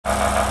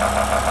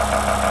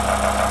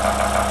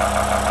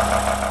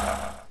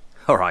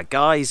Alright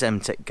guys,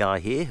 M-Tech Guy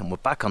here, and we're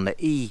back on the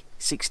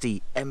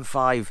E60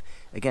 M5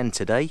 again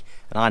today.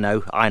 And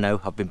I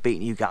know, I've been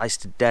beating you guys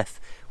to death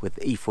with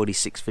the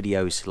E46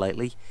 videos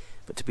lately,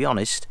 but to be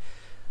honest,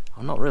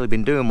 I've not really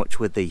been doing much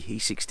with the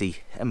E60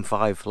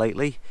 M5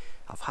 lately.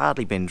 I've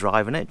hardly been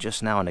driving it,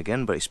 just now and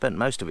again, but it spent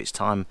most of its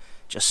time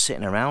just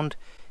sitting around.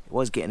 It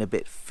was getting a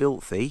bit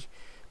filthy,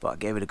 but I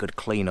gave it a good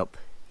clean up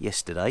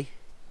yesterday.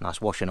 Nice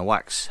wash and a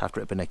wax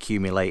after it had been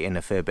accumulating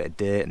a fair bit of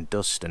dirt and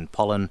dust and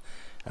pollen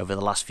over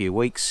the last few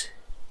weeks.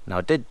 Now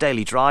I did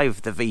daily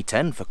drive the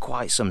V10 for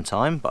quite some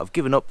time, but I've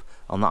given up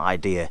on that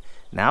idea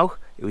now.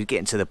 It was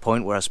getting to the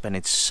point where I was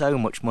spending so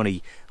much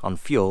money on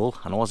fuel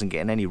and I wasn't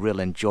getting any real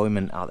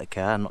enjoyment out of the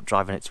car, not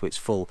driving it to its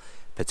full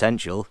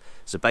potential.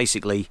 So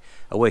basically,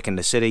 I work in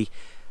the city,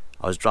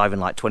 I was driving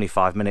like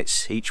 25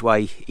 minutes each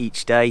way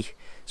each day,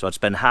 so I'd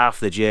spend half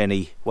the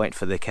journey waiting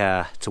for the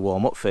car to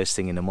warm up first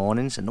thing in the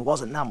mornings, and there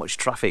wasn't that much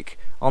traffic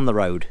on the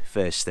road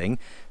first thing,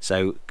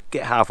 so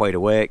get halfway to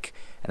work,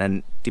 and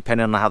then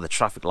depending on how the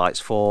traffic lights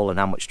fall and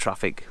how much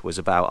traffic was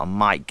about, I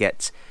might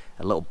get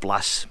a little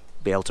blast,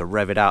 be able to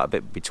rev it out a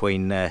bit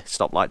between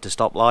stoplight to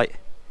stoplight.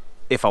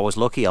 If I was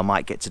lucky, I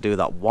might get to do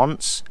that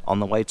once on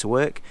the way to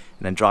work,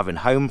 and then driving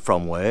home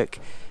from work,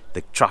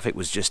 the traffic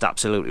was just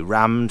absolutely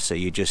rammed, so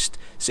you're just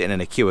sitting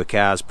in a queue of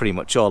cars pretty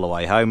much all the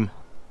way home,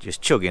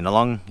 just chugging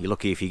along. You're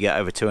lucky if you get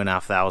over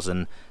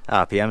 2,500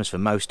 RPMs for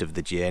most of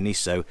the journey,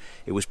 so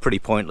it was pretty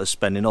pointless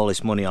spending all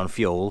this money on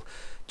fuel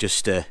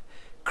just to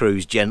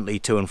cruise gently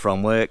to and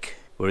from work,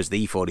 whereas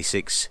the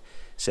E46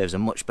 serves a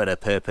much better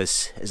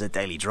purpose as a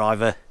daily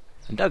driver.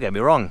 And don't get me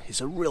wrong,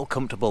 it's a real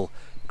comfortable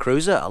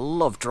cruiser. I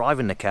love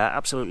driving the car,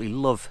 absolutely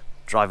love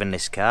driving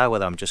this car,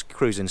 whether I'm just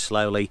cruising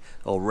slowly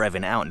or revving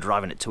it out and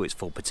driving it to its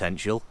full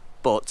potential,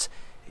 but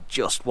it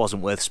just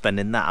wasn't worth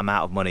spending that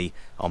amount of money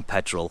on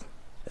petrol,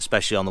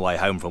 especially on the way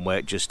home from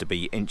work, just to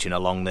be inching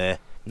along there.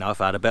 Now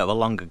if I had a bit of a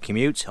longer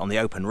commute on the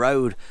open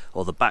road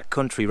or the back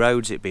country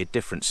roads, it'd be a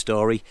different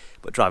story,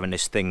 but driving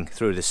this thing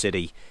through the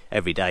city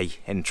every day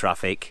in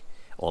traffic,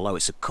 although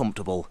it's a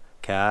comfortable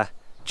car,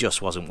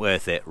 just wasn't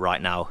worth it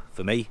right now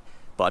for me.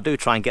 But I do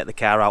try and get the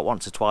car out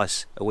once or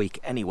twice a week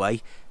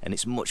anyway, and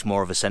it's much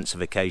more of a sense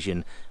of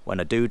occasion when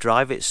I do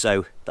drive it,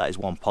 so that is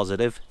one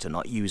positive to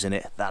not using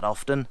it that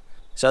often.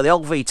 So the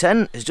old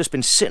V10 has just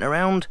been sitting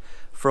around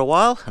for a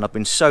while, and I've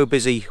been so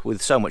busy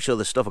with so much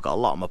other stuff. I've got a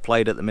lot on my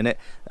plate at the minute.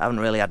 I haven't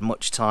really had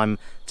much time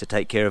to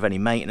take care of any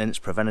maintenance,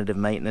 preventative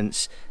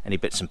maintenance, any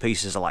bits and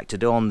pieces I like to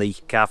do on the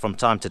car from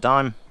time to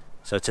time.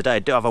 So today I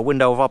do have a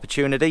window of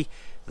opportunity.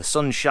 The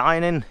sun's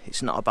shining,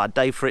 it's not a bad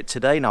day for it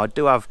today. Now I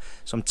do have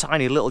some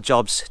tiny little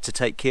jobs to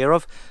take care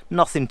of,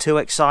 nothing too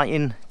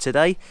exciting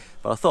today,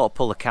 but I thought I'd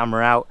pull the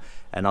camera out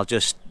and I'll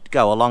just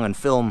go along and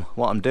film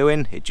what I'm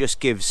doing. It just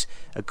gives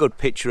a good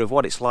picture of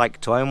what it's like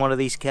to own one of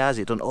these cars.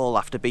 It doesn't all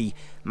have to be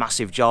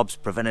massive jobs,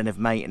 preventative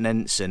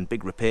maintenance and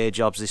big repair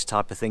jobs, this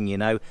type of thing, you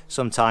know.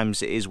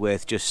 Sometimes it is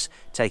worth just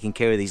taking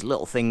care of these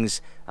little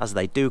things as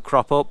they do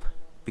crop up,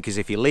 because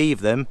if you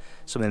leave them,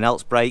 something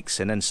else breaks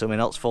and then something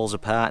else falls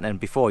apart, and then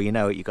before you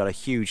know it, you've got a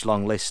huge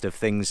long list of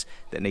things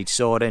that need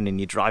sorting, and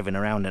you're driving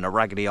around in a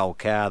raggedy old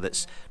car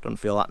that doesn't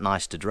feel that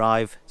nice to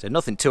drive. So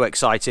nothing too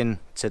exciting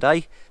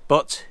today,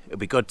 but it'll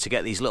be good to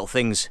get these little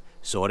things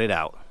sorted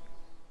out.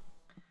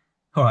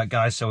 Alright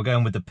guys, so we're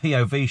going with the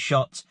POV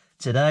shot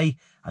today.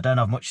 I don't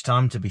have much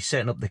time to be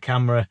setting up the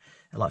camera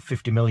at like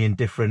 50 million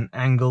different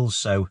angles,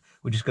 so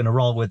we're just going to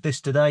roll with this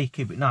today,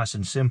 keep it nice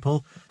and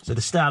simple. So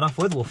to start off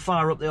with, we'll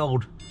fire up the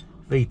old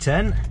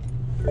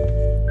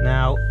V10.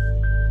 Now,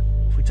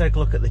 if we take a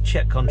look at the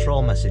check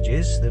control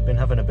messages, they've been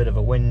having a bit of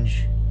a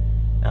whinge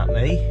at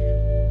me.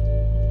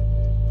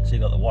 So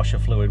you've got the washer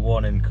fluid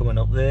warning coming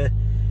up there.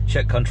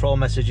 Check control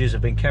messages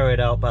have been carried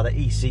out by the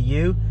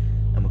ECU,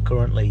 and we're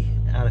currently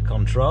out of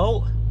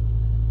control.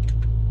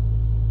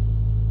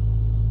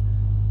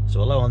 So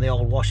we're low on the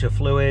old washer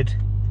fluid,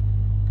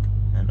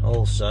 and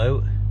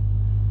also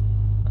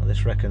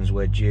this reckons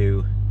we're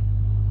due.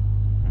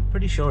 I'm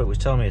pretty sure it was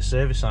telling me a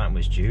service item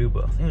was due,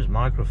 but I think it was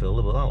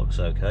microfilter, but that looks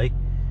okay.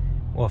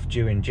 Off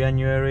due in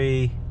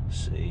January.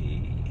 Let's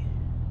see,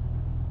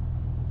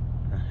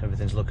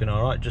 everything's looking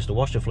all right, just a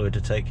washer fluid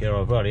to take care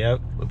of radio.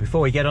 But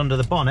before we get under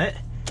the bonnet,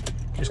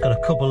 just got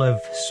a couple of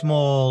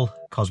small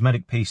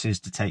cosmetic pieces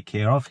to take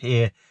care of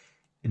here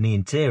in the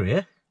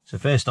interior. So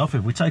first off,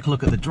 if we take a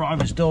look at the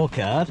driver's door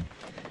card,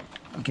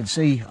 you can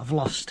see I've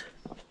lost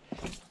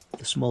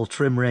the small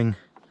trim ring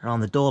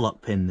around the door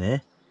lock pin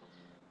there.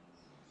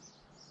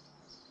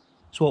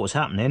 So what was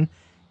happening,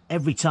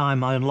 every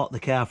time I unlocked the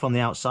car from the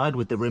outside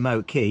with the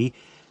remote key,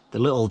 the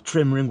little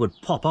trim ring would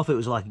pop off. It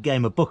was like a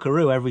game of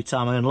buckaroo every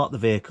time I unlocked the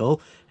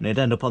vehicle, and it'd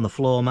end up on the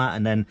floor mat,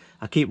 and then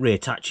I keep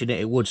reattaching it.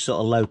 It would sort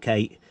of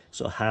locate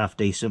sort of half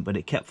decent, but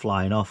it kept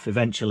flying off.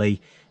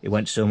 Eventually it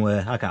went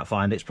somewhere, I can't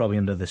find it, it's probably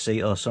under the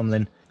seat or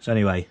something. So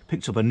anyway,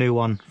 picked up a new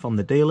one from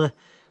the dealer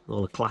with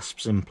all the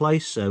clasps in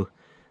place, so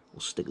we'll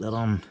stick that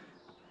on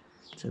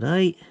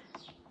today.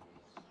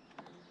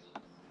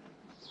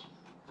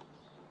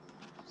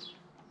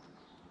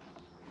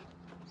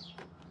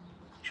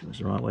 Sure it's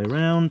the right way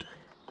around.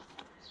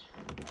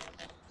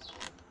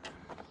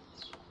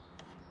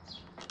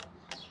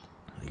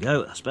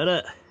 go, that's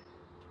better.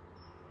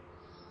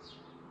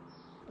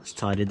 Let's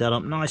tidy that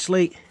up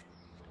nicely.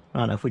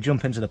 Right, now if we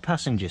jump into the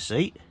passenger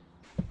seat.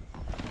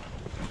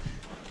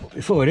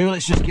 Before we do,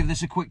 let's just give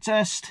this a quick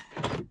test.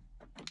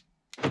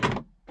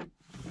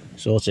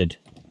 Sorted.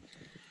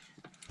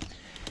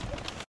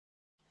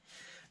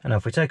 And now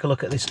if we take a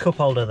look at this cup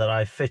holder that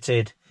I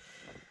fitted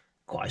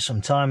quite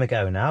some time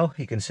ago now,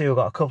 you can see we've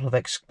got a couple of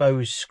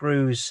exposed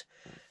screws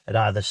at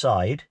either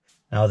side.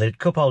 Now the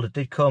cup holder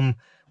did come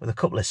with a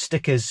couple of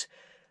stickers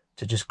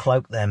to just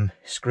cloak them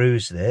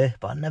screws there,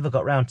 but I never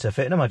got round to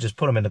fitting them. I just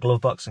put them in the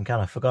glove box and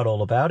kind of forgot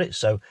all about it,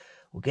 so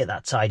we'll get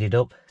that tidied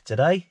up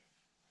today.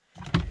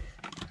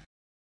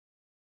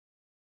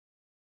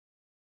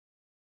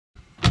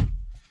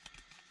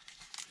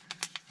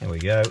 Here we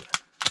go,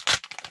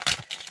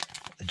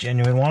 the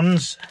genuine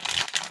ones.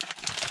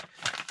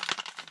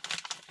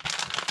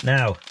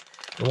 Now,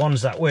 the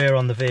ones that were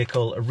on the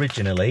vehicle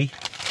originally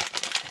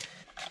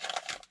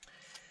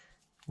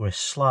were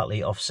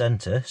slightly off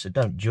centre, so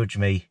don't judge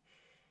me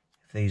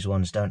if these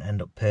ones don't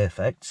end up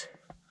perfect.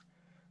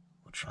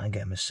 We'll try and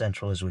get them as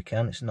central as we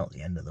can. It's not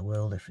the end of the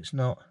world if it's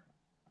not.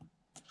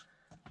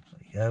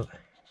 There you go.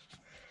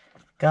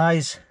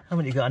 Guys,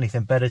 haven't you got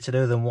anything better to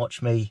do than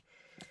watch me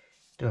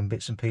doing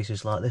bits and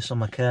pieces like this on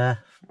my car?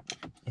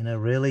 You know,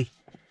 really?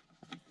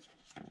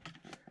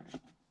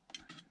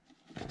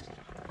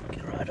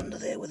 Get right under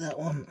there with that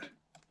one.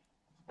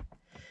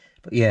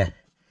 But yeah,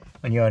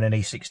 when you own an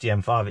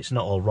E60 M5, it's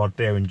not all rod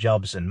bearing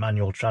jobs and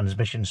manual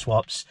transmission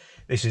swaps.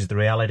 This is the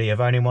reality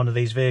of owning one of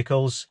these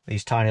vehicles.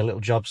 These tiny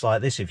little jobs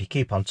like this, if you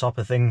keep on top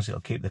of things,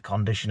 it'll keep the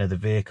condition of the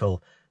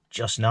vehicle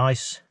just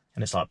nice.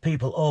 And it's like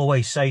people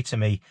always say to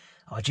me,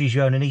 oh geez,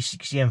 you own an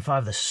E60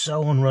 M5, they're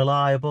so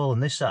unreliable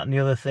and this, that and the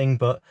other thing.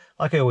 But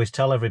like I always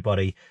tell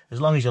everybody, as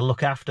long as you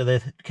look after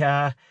the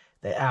car,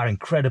 they are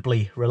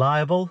incredibly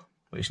reliable.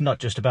 But it's not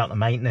just about the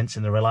maintenance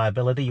and the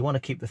reliability, you want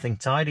to keep the thing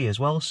tidy as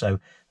well. So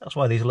that's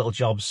why these little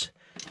jobs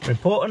are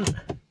important.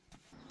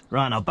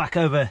 Right, now back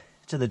over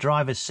to the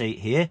driver's seat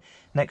here.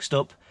 Next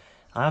up,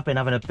 I have been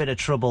having a bit of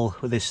trouble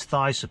with this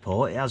thigh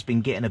support. It has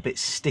been getting a bit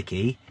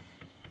sticky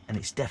and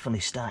it's definitely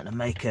starting to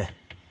make a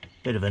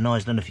bit of a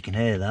noise. I don't know if you can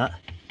hear that.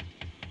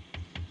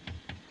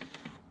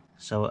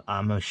 So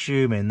I'm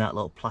assuming that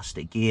little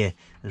plastic gear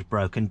has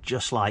broken,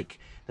 just like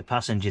the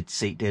passenger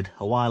seat did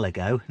a while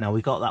ago. Now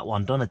we got that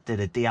one done, I did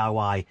a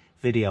DIY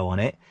video on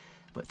it,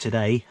 but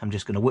today I'm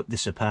just going to whip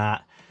this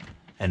apart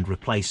and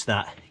replace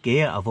that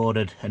gear. I've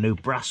ordered a new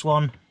brass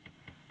one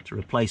to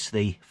replace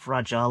the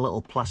fragile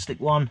little plastic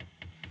one.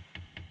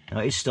 Now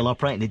it is still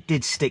operating. It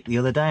did stick the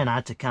other day and I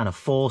had to kind of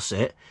force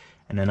it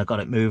and then I got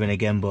it moving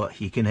again, but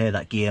you can hear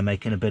that gear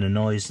making a bit of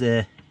noise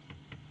there.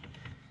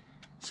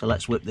 So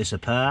let's whip this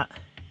apart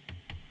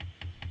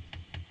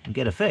and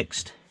get it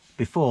fixed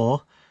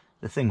before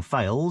the thing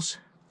fails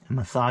and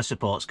my thigh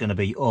support's going to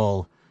be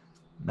all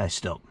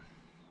messed up.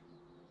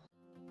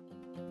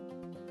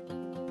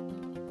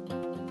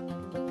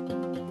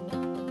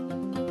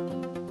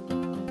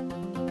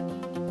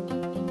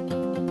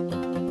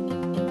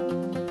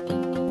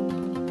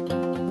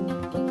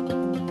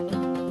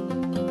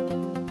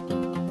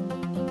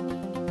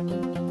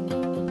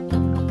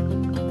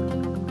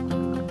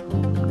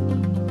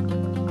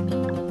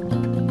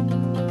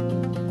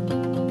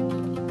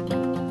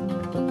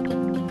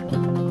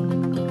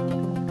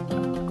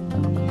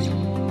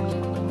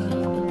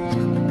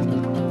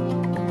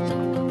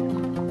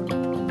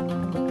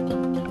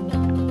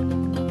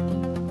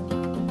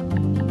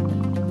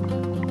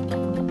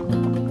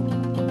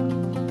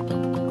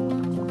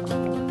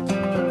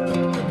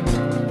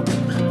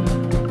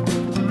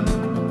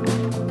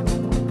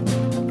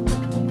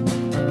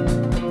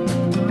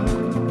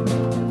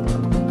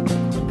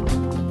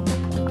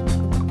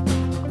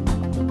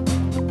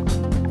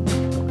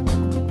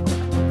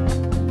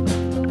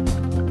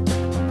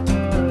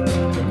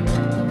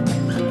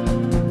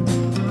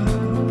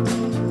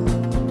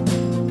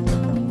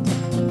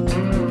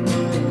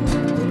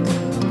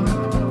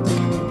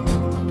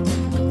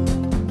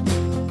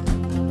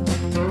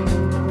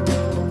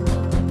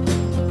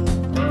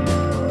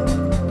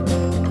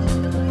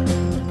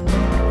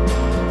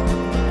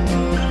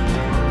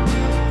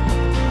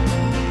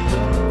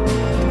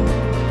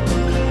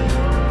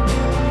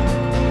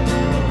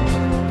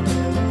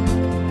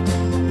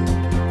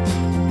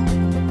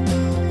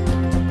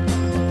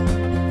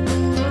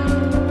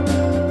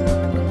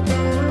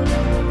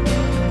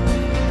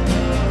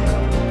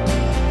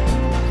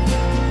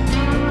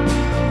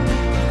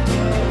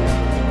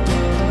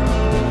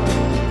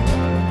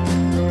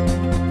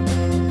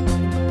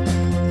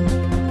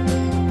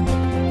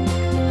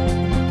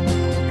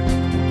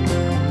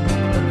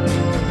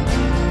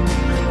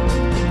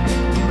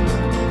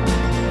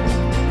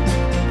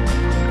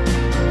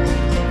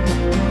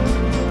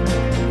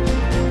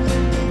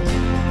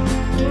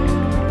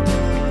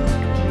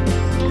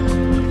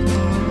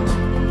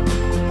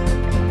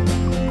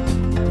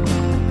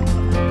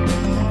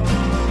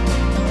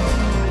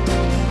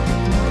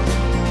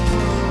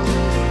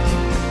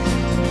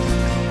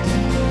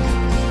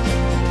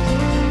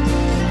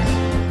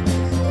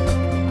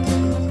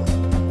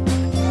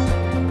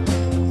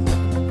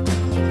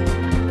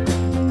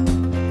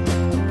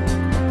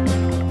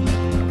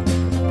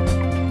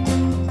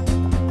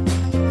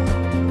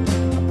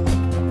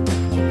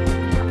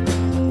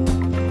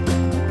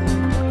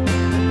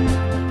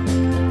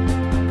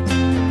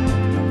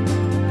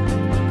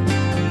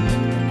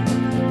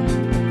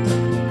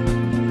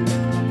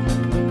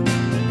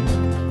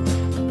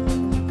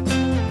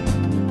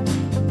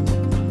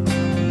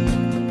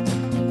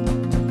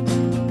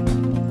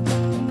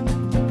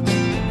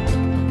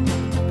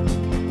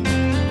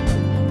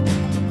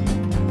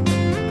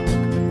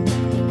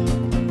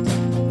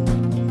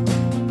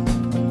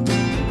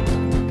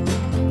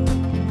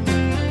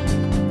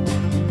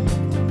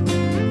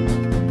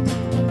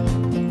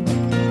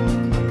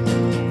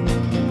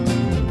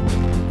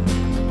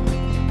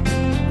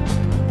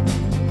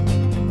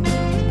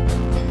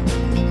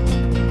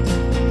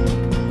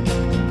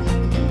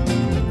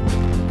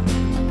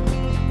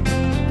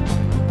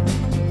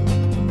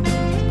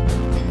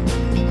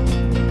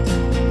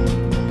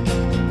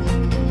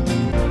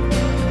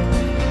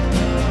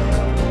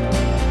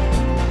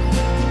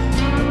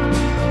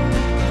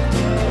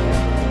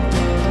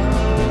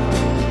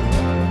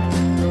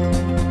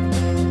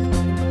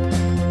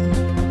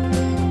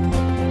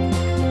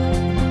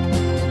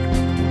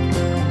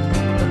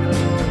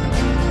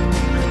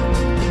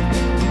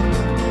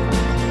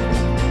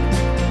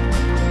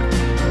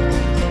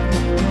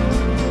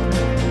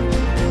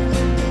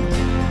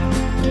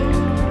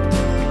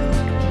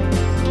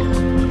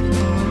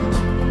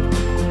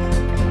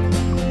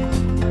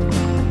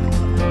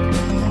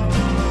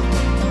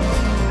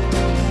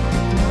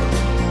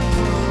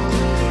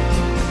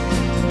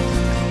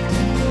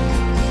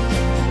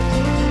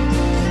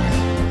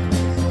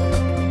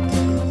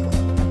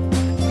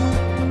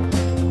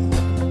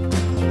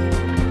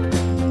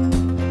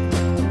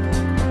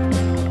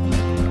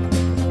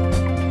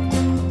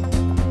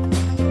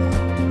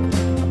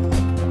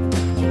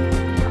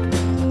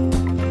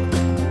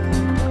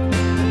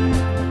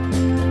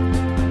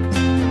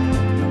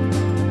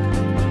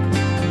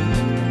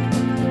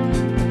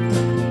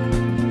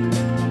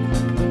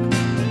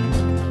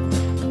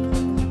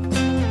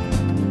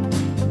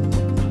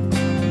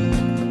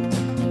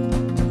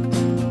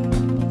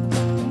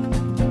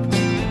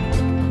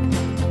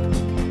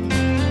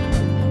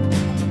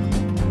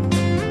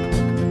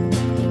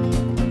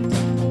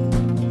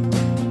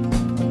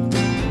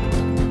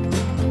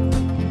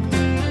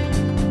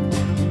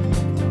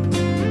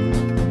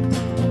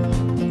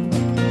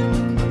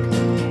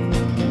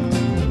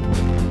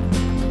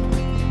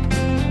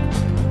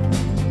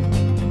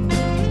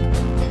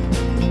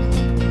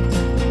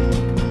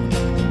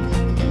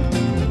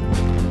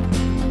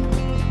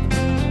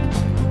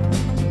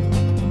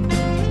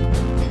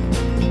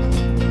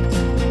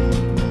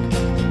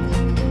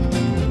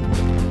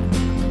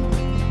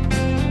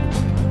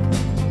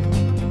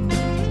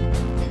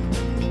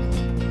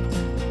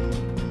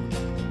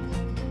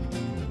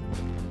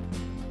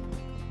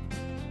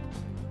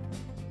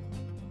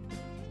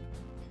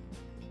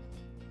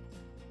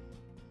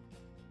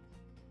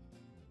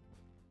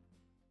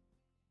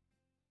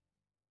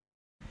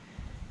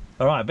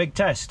 Alright, big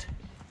test.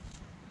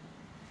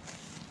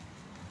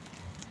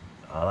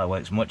 Oh, that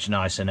works much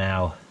nicer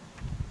now.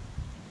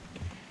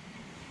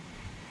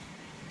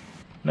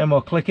 No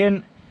more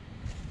clicking.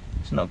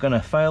 It's not going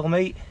to fail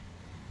me.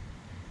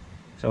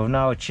 So we've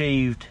now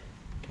achieved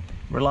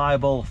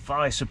reliable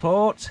thigh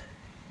support.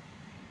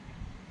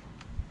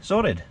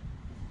 Sorted.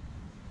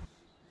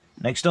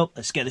 Next up,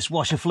 let's get this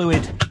washer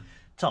fluid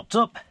topped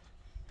up.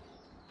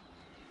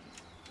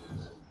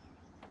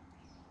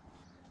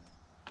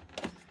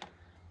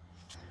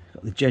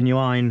 Got the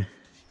genuine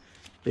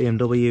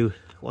BMW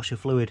washer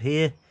fluid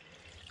here.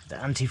 The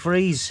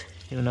antifreeze,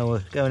 even though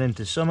we're going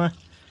into summer.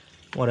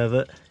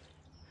 Whatever.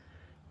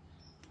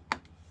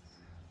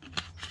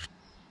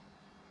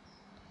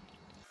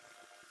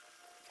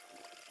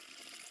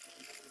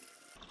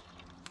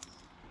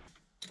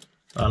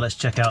 Right, let's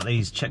check out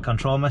these check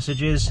control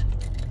messages.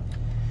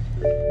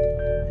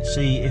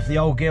 See if the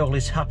old girl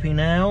is happy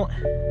now.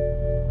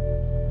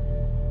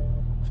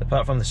 So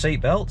apart from the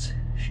seatbelt,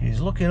 she's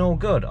looking all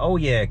good. Oh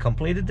yeah,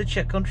 completed the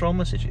check control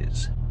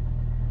messages.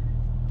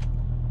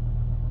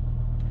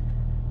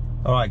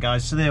 Alright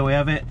guys, so there we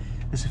have it.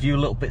 There's a few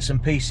little bits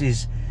and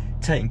pieces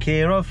taken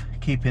care of,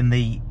 keeping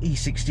the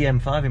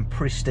E60 M5 in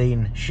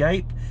pristine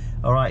shape.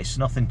 Alright, it's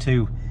nothing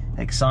too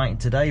exciting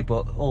today,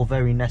 but all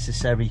very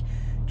necessary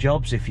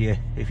jobs if you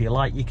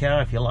like your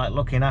car, if you like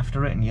looking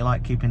after it and you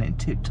like keeping it in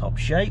tip-top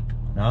shape.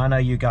 Now I know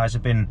you guys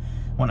have been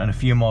wanting a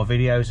few more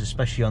videos,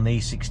 especially on the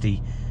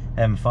E60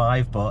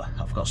 M5, but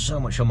I've got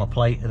so much on my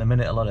plate at the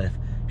minute, a lot of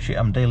shit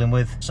I'm dealing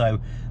with, so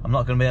I'm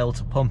not going to be able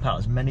to pump out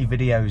as many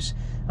videos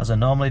as I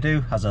normally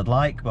do, as I'd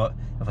like. But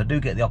if I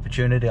do get the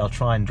opportunity, I'll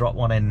try and drop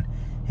one in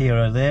here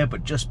or there,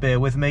 but just bear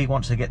with me.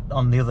 Once I get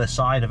on the other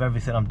side of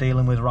everything I'm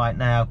dealing with right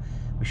now,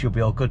 we should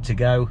be all good to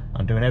go.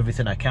 I'm doing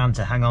everything I can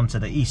to hang on to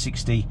the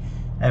E60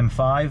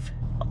 M5.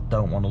 I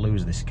don't want to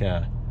lose this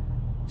car.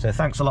 So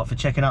thanks a lot for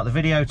checking out the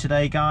video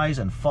today guys,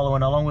 and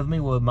following along with me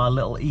with my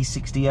little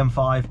E60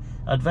 M5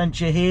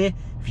 adventure here.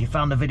 If you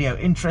found the video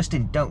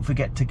interesting, don't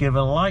forget to give it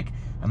a like,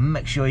 and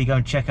make sure you go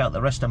and check out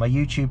the rest of my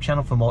YouTube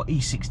channel for more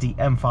E60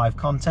 M5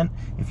 content.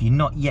 If you're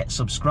not yet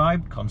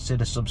subscribed,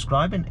 consider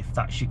subscribing if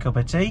that's your cup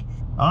of tea.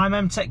 I'm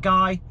MTech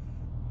Guy.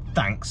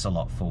 Thanks a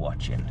lot for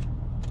watching.